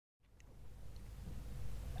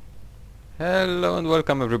Hello and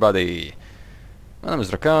welcome everybody. My name is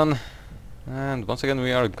Dracaan, and once again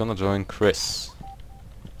we are gonna join Chris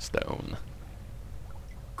Stone.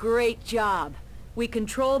 Great job. We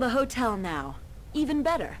control the hotel now. Even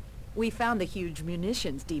better, we found the huge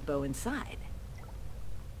munitions depot inside.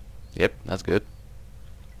 Yep, that's good.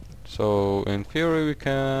 So in theory we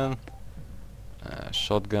can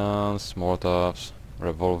shotguns, Molotovs,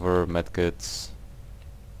 revolver, medkits,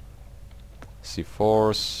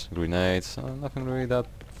 C4s, grenades, nothing really that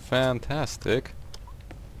fantastic,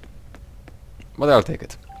 but I'll take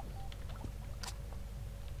it.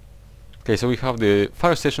 Okay, so we have the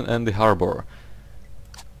fire station and the harbor.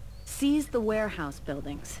 Seize the warehouse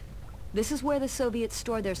buildings. This is where the Soviets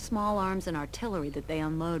store their small arms and artillery that they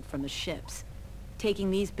unload from the ships.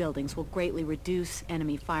 Taking these buildings will greatly reduce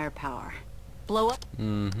enemy firepower. Blow up.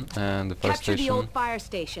 And the fire Capture station. the old fire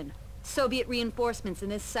station. Soviet reinforcements in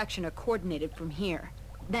this section are coordinated from here.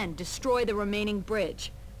 Then destroy the remaining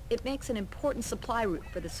bridge. It makes an important supply route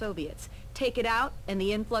for the Soviets. Take it out, and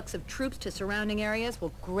the influx of troops to surrounding areas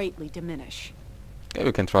will greatly diminish. Okay,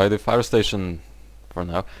 we can try the fire station for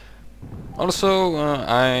now. Also,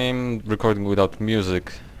 I'm recording without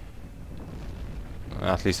music,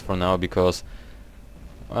 at least for now, because,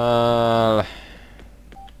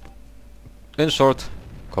 in short,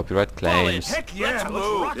 copyright claims. Heck yeah, let's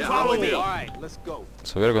move. Follow me. All right, let's go.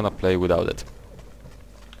 So we're gonna play without it.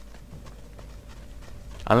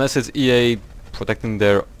 Unless it's EA protecting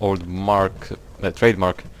their old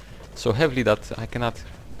trademark so heavily that I cannot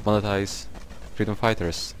monetize freedom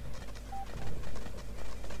fighters.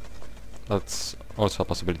 That's also a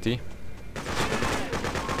possibility.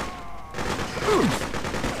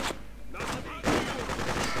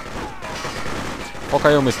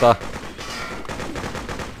 Fuck, mister.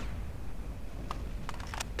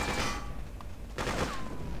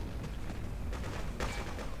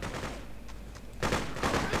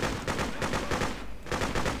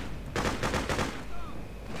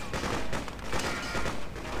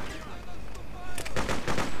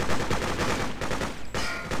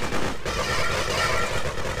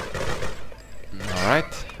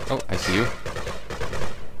 Alright. Oh, I see you.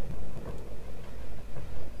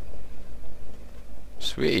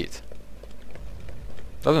 Sweet.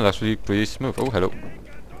 That was actually pretty smooth. Oh, hello.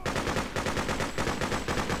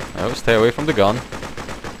 Oh, stay away from the gun.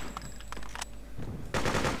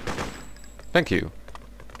 Thank you.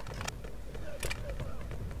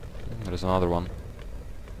 There's another one.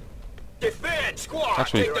 Defend, squad.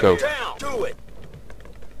 Actually, Take go. them down. Do it.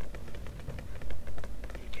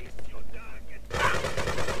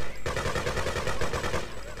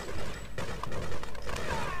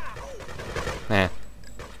 Eh.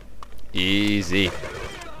 Easy.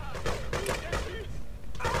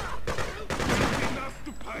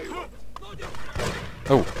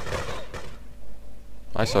 Oh.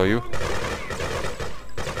 I saw you.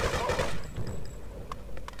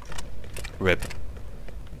 Rip.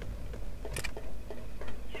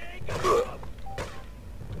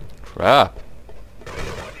 Crap.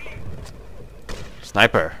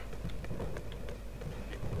 Sniper.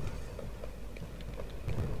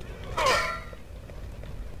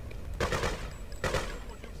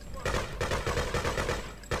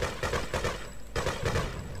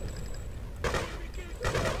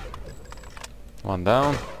 One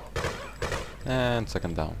down. And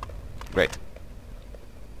second down. Great.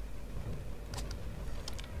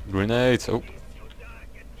 Grenades. Oh.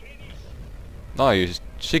 No, you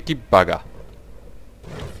cheeky bugger.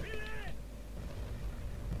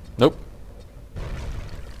 Nope.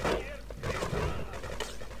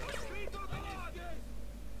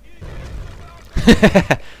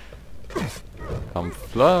 Come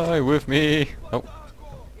fly with me. Oh.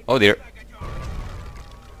 Oh dear.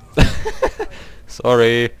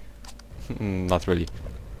 Sorry. Not really.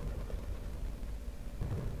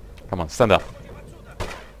 Come on, stand up.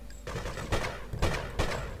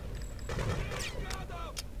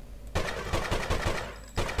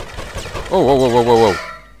 Oh, whoa, whoa, whoa, whoa, whoa.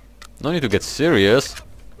 No need to get serious.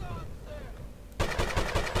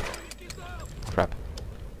 Crap.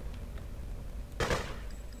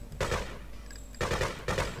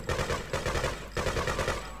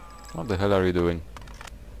 What the hell are you doing?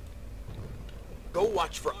 Go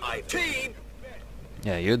watch for Ivan. Team.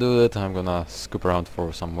 Yeah, you do it. I'm gonna scoop around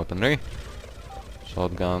for some weaponry.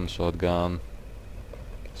 Shotgun, shotgun.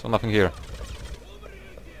 So nothing here.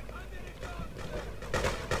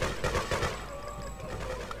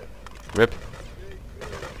 Rip.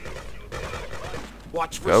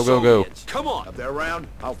 Watch for Go, go, go. Soviets. Come on. If they're around,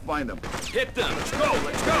 I'll find them. Hit them. Let's go.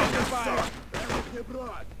 Let's go.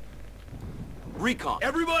 Recon.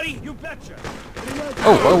 Everybody, you betcha.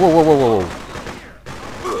 Oh, whoa, whoa, whoa, whoa,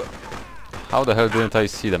 whoa. How the hell didn't I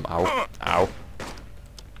see them? Ow. Ow.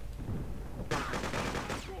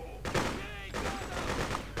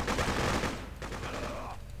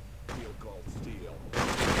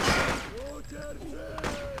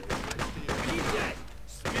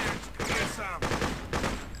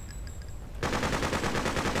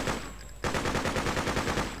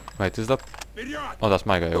 Wait, is that... Oh, that's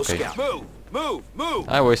my guy, okay. Move, move, move.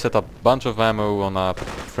 I wasted a bunch of ammo on a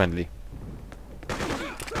friendly.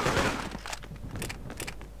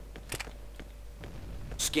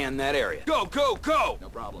 Scan that area. Go, go, go. No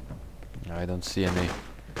problem. I don't see any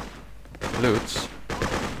loots.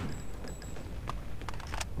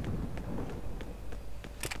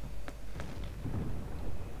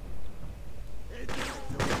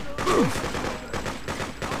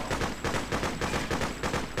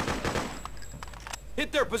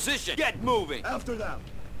 Hit their position. Get moving. After them.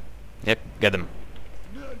 Yep, get them.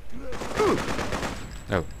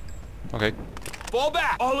 Oh, okay. Fall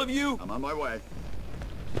back, all of you. I'm on my way.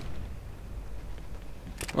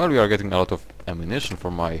 Well, we are getting a lot of ammunition for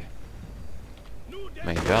my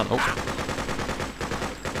main gun. Oh.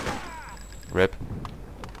 Rip.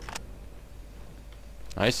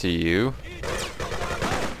 I see you.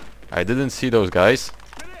 I didn't see those guys.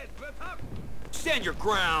 Stand your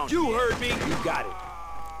ground. You heard me. You got it.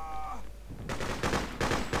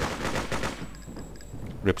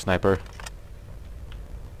 Rip sniper.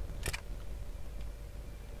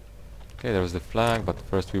 Okay, there's the flag, but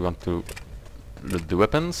first we want to loot the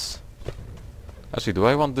weapons. Actually, do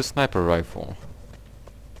I want the sniper rifle?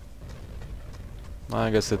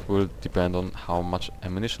 I guess it will depend on how much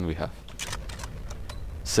ammunition we have.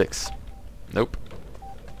 6. Nope.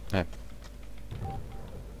 Yeah.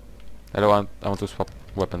 I want to swap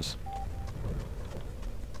weapons.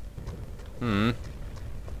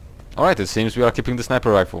 Alright, it seems we are keeping the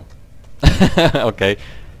sniper rifle. Okay.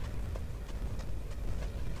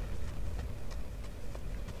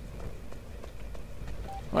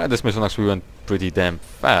 Alright, this mission actually went pretty damn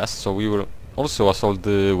fast, so we will also assault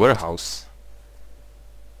the warehouse.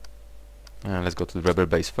 Let's go to the rebel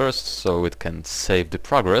base first, so it can save the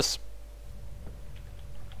progress.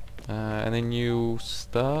 Any new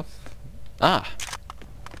stuff? Ah!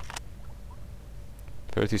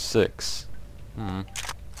 36.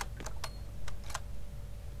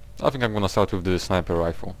 I think I'm gonna start with the sniper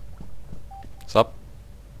rifle. What's up?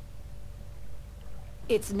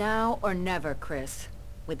 It's now or never, Chris.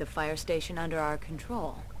 With the fire station under our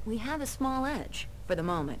control, we have a small edge, for the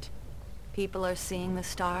moment. People are seeing the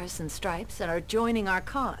stars and stripes and are joining our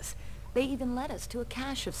cause. They even led us to a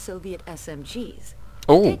cache of Soviet SMGs.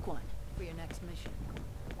 Oh! Take one for your next mission.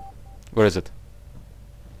 Where is it?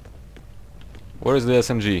 Where is the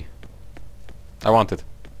SMG? I want it.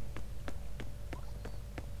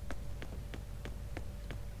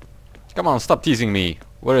 Come on, stop teasing me.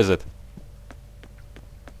 Where is it?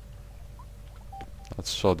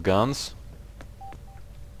 That's shotguns.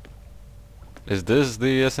 Is this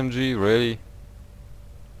the SMG? Really?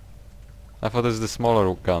 I thought it's the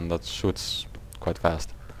smaller gun that shoots quite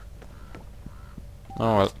fast.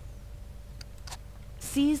 Oh well.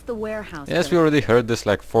 Seize the warehouse. Yes, we already heard this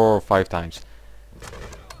like 4 or 5 times.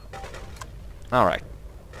 Alright.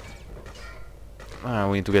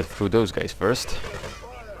 We need to get through those guys first.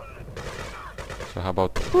 So how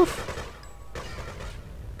about... Poof!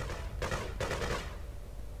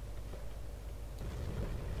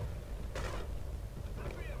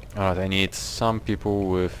 Alright, I need some people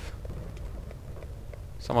with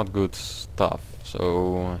somewhat good stuff.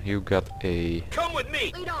 So you got a Come with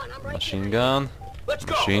me. machine gun, Let's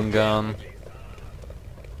go. machine gun.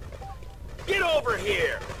 Get over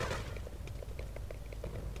here.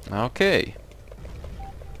 Okay.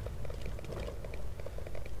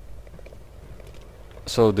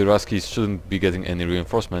 So the Ruskies shouldn't be getting any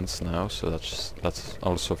reinforcements now, so that's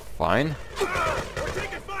also fine. We're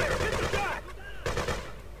taking fire. Hit the back.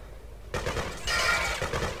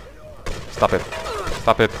 Stop it.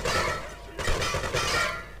 Stop it.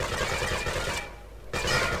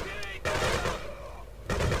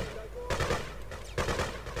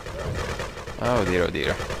 Oh dear, oh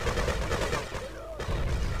dear.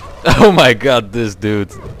 Oh my god, this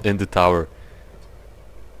dude in the tower.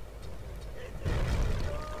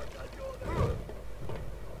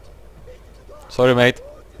 Sorry, mate.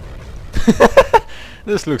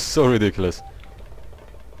 This looks so ridiculous.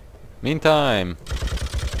 Meantime,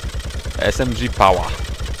 SMG power.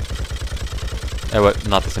 Well,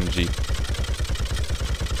 not SMG.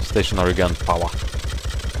 Stationary gun power.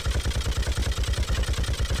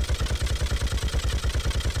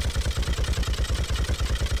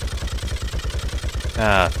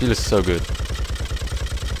 Ah, feels so good.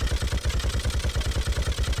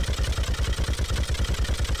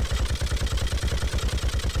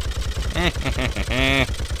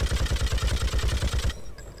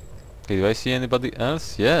 Okay, do I see anybody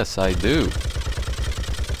else? Yes, I do.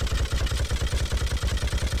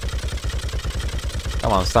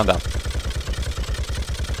 Come on, stand up.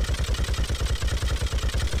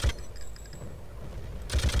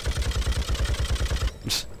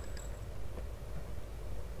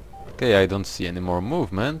 Okay, I don't see any more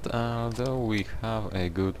movement, although we have a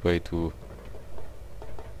good way to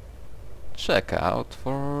check out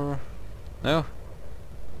for... No?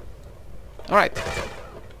 Alright.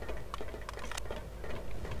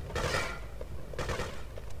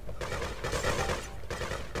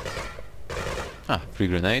 Ah, free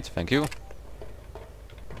grenade, thank you.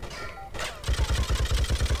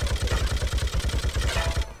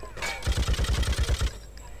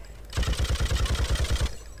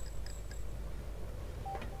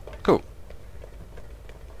 Cool.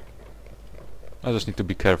 I just need to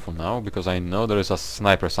be careful now, because I know there is a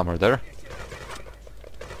sniper somewhere there.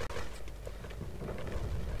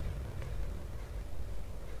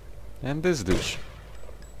 And this douche.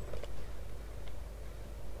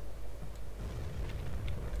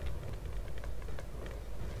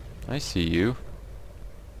 I see you.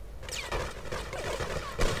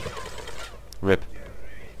 Rip.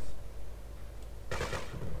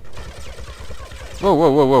 Whoa,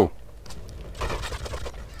 whoa, whoa, whoa.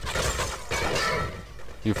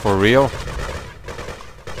 You for real?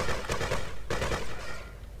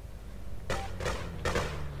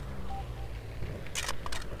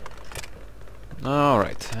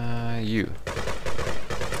 Alright, you.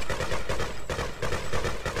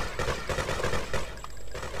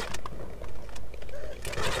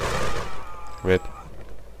 Rip.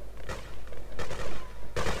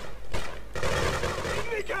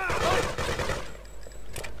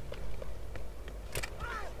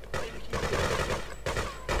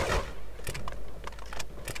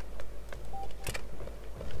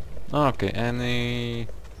 Okay, any...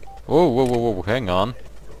 Whoa, whoa, whoa, whoa, hang on.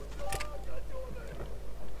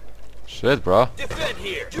 Shit, bro. Defend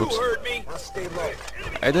here. You Oops. heard me.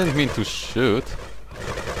 I didn't mean to shoot.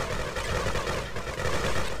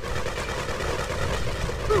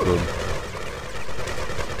 Boom.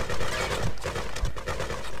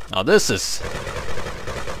 Now this is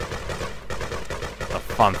a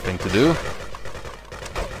fun thing to do.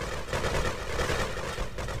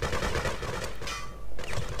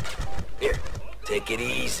 Here, take it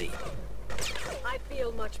easy. I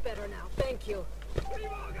feel much better now, thank you.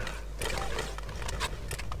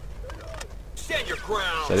 Stand your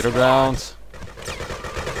ground. Set your grounds.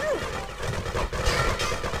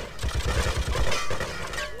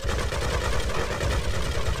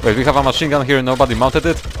 Wait, we have a machine gun here and nobody mounted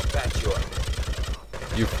it? I'll patch you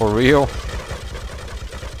up. You for real?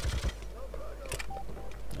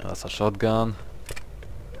 Yeah, that's a shotgun.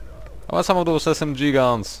 I want some of those SMG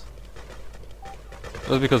guns.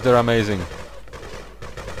 Just because they're amazing.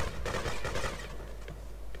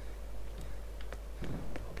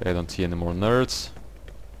 Okay, I don't see any more nerds.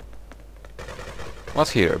 What's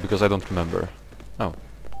here? Because I don't remember. Oh.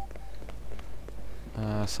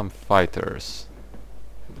 Some fighters.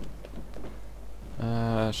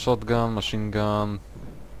 Shotgun, machine gun,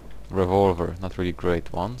 revolver. Not really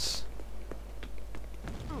great ones.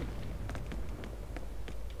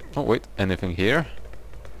 Oh wait, anything here?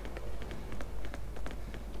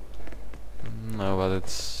 No, but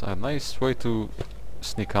it's a nice way to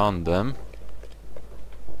sneak on them.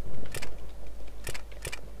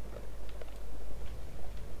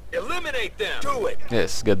 Eliminate them. Do it.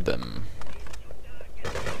 Yes, get them.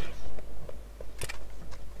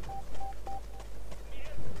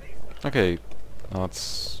 Okay,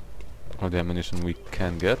 that's all the ammunition we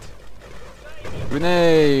can get.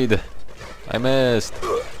 Grenade! I missed!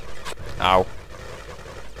 Ow.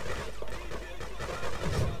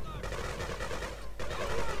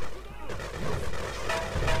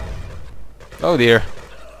 Oh dear.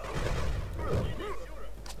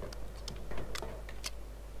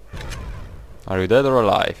 Are you dead or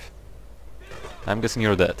alive? I'm guessing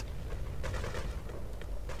you're dead.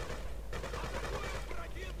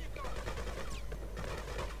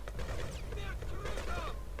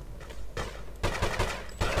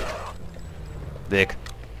 Dick.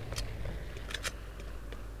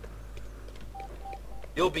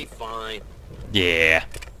 You'll be fine. Yeah.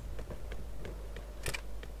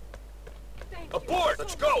 Abort.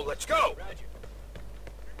 Let's go. Let's go.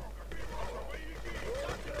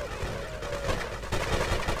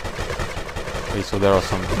 Okay, so there are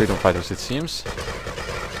some freedom fighters, it seems.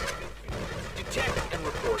 Detect and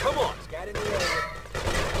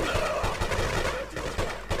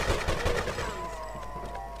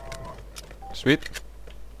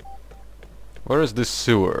Where is this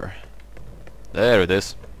sewer? There it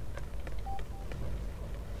is.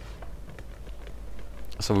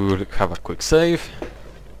 So we will have a quick save.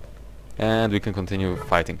 And we can continue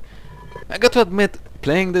fighting. I got to admit,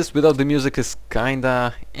 playing this without the music is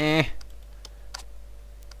kinda eh.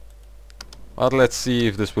 But let's see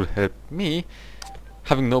if this will help me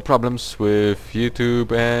having no problems with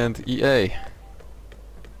YouTube and EA.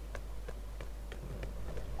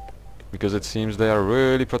 Because it seems they are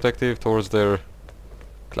really protective towards their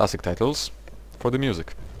classic titles for the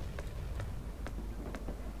music.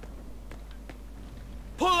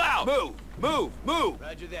 Pull out! Move! Move! Move!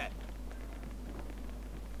 Roger that.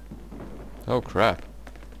 Oh crap.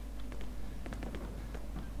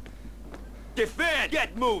 Defend!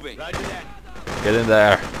 Get moving! Roger that. Get in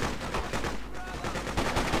there.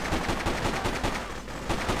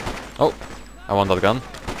 Oh, I want that gun.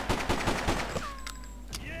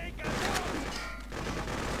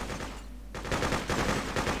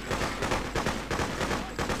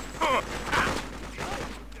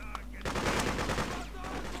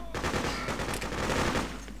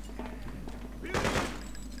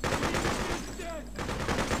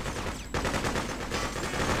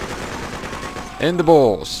 In the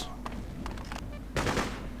balls.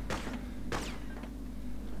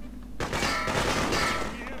 Go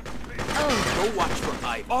watch for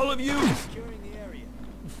Ivy. All of you! Securing the area.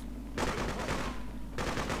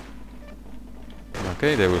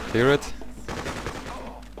 Okay, they will clear it.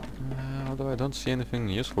 Although I don't see anything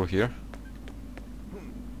useful here.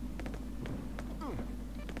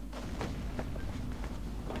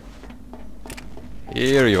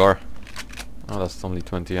 Here you are. Oh, that's only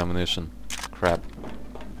 20 ammunition. Crap.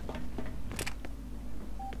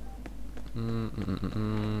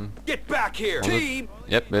 Get back here! Team!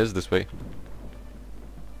 Yep, it's this way.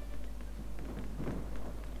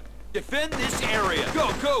 Defend this area!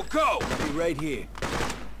 Go, go, go! Be right here.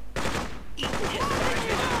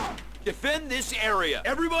 Defend this area!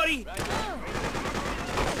 Everybody!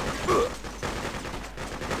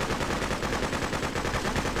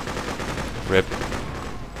 Rip.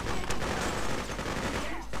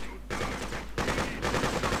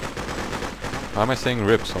 Why am I saying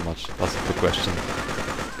rip so much? That's the question.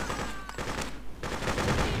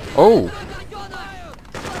 Oh!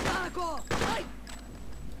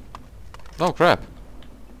 Oh crap!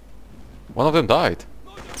 One of them died.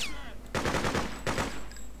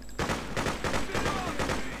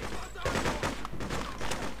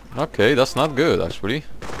 Okay, that's not good actually.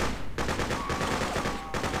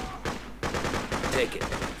 Take it.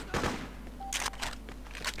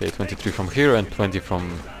 Okay, 23 from here and 20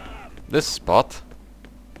 from this spot.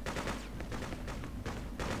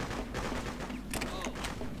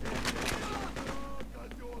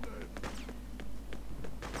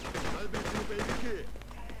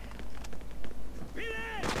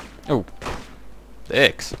 Oh, the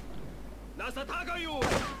X.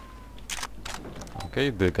 Okay,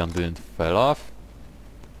 the gun didn't fall off.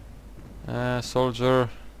 Soldier,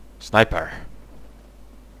 sniper.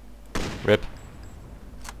 Rip.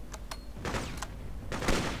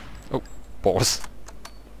 Oh, balls.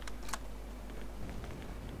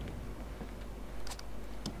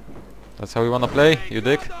 That's how we wanna play, you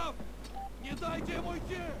dick.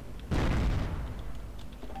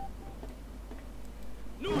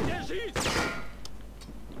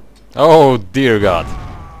 Oh dear God.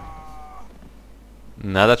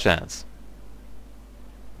 Not a chance.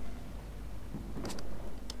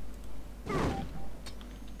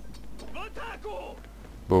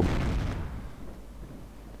 Boom.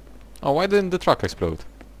 Oh, why didn't the truck explode?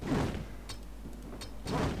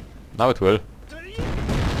 Now it will.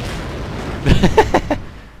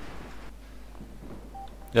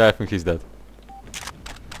 Yeah, I think he's dead.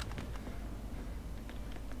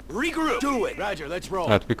 Regroup! Do it! Roger, let's roll.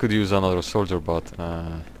 Right, we could use another soldier, but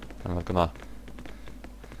I'm not gonna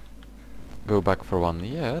go back for one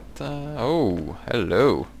yet. Oh,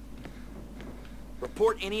 hello.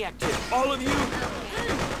 Report any activity. All of you!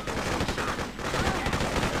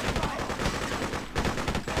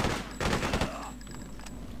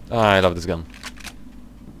 I love this gun.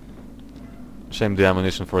 Shame the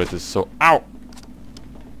ammunition for it is so... Ow!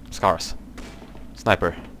 Scars.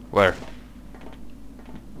 Sniper. Where?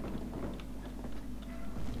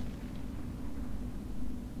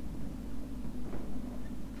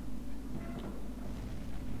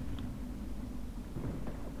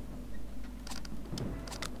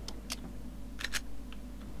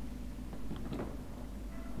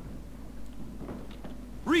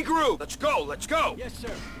 Regroup! Let's go, let's go! Yes, sir.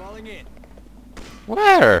 Falling in.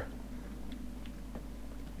 Where?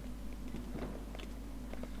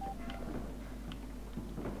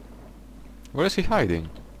 Where is he hiding?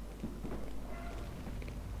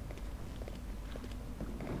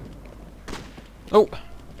 Oh!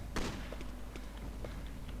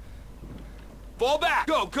 Fall back!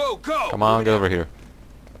 Go, go, go! Come on, get over here.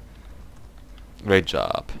 Great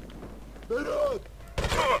job.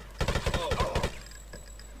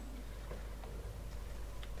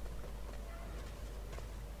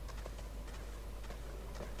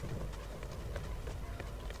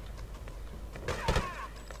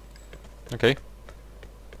 Okay.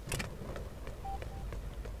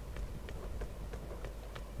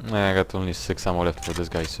 I got only 6 ammo left for this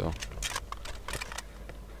guy, so...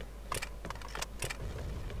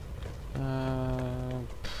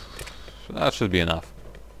 that should be enough.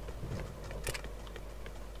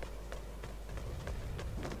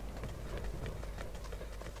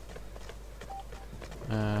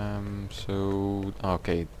 So...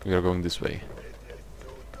 okay, we are going this way.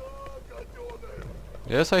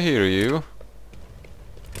 Yes, I hear you.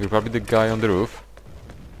 You're probably the guy on the roof.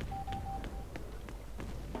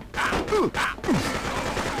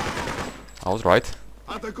 I was right.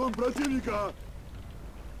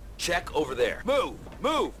 Check over there. Move!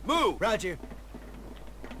 Move! Move! Roger.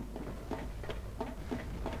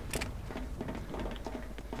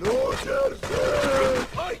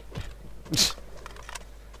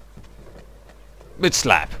 Bitch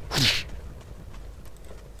slap.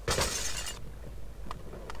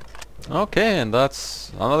 Okay, and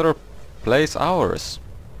that's another place ours.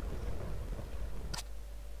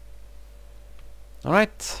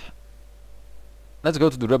 Alright. Let's go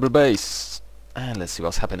to the rebel base and let's see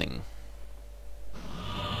what's happening.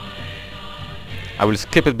 I will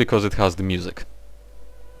skip it because it has the music.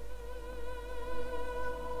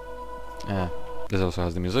 This also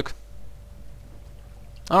has the music.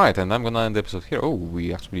 Alright, and I'm gonna end the episode here. Oh,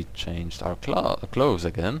 we actually changed our clothes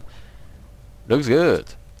again. Looks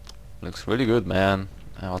good. Looks really good, man.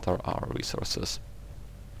 And what are our resources?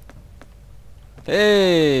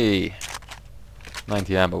 Hey!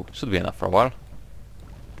 90 ammo. Should be enough for a while.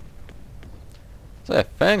 So yeah,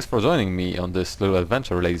 thanks for joining me on this little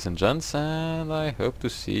adventure, ladies and gents, and I hope to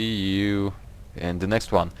see you in the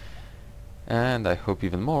next one. And I hope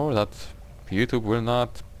even more that YouTube will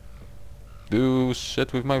not do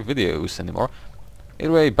shit with my videos anymore.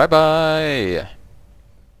 Anyway, bye bye!